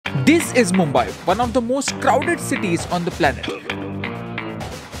This is Mumbai, one of the most crowded cities on the planet.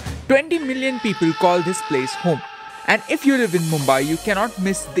 20 million people call this place home. And if you live in Mumbai, you cannot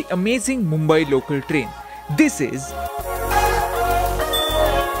miss the amazing Mumbai local train. This is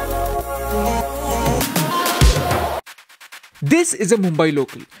a Mumbai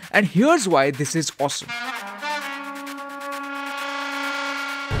local, and here's why this is awesome.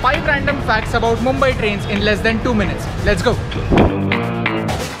 5 random facts about Mumbai trains in less than 2 minutes. Let's go.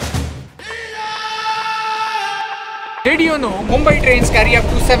 Did you know Mumbai trains carry up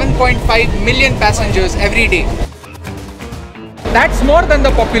to 7.5 million passengers every day? That's more than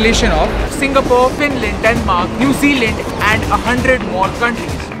the population of Singapore, Finland, Denmark, New Zealand and 100 more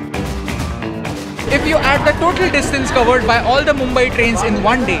countries. If you add the total distance covered by all the Mumbai trains in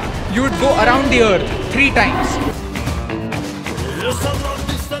one day, you would go around the earth 3 times.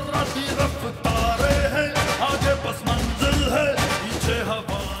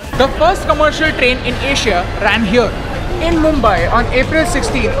 The first commercial train in Asia ran here, in Mumbai on April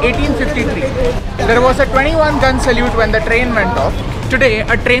 16, 1853. There was a 21-gun salute when the train went off. Today,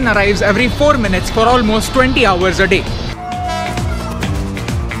 a train arrives every 4 minutes for almost 20 hours a day.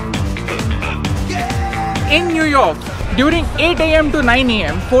 In New York, during 8 AM to 9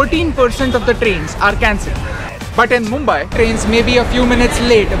 AM, 14% of the trains are cancelled. But in Mumbai, trains may be a few minutes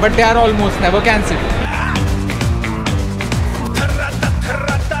late, but they are almost never cancelled.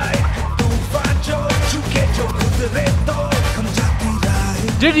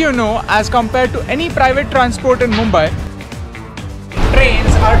 Did you know, as compared to any private transport in Mumbai,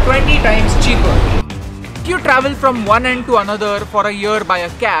 trains are 20 times cheaper. If you travel from one end to another for a year by a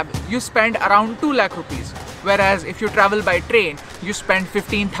cab, you spend around 2 lakh rupees. Whereas if you travel by train, you spend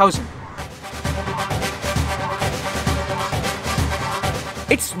 15,000.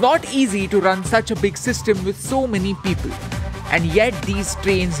 It's not easy to run such a big system with so many people. And yet these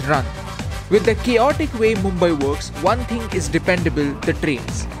trains run. With the chaotic way Mumbai works, one thing is dependable, the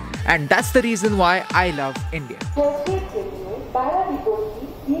trains. And that's the reason why I love India.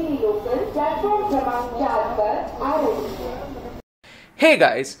 Hey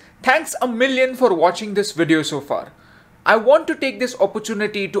guys, thanks a million for watching this video so far. I want to take this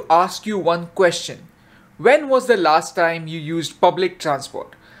opportunity to ask you one question. When was the last time you used public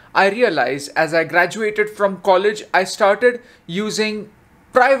transport? I realized as I graduated from college, I started using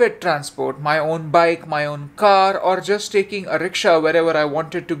private transport, my own bike, my own car, or just taking a rickshaw wherever I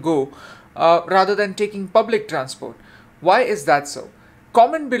wanted to go, rather than taking public transport. Why is that so?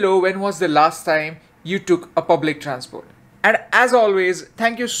 Comment below when was the last time you took a public transport. And as always,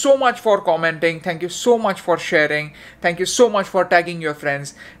 thank you so much for commenting, thank you so much for sharing, thank you so much for tagging your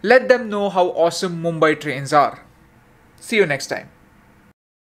friends. Let them know how awesome Mumbai trains are. See you next time.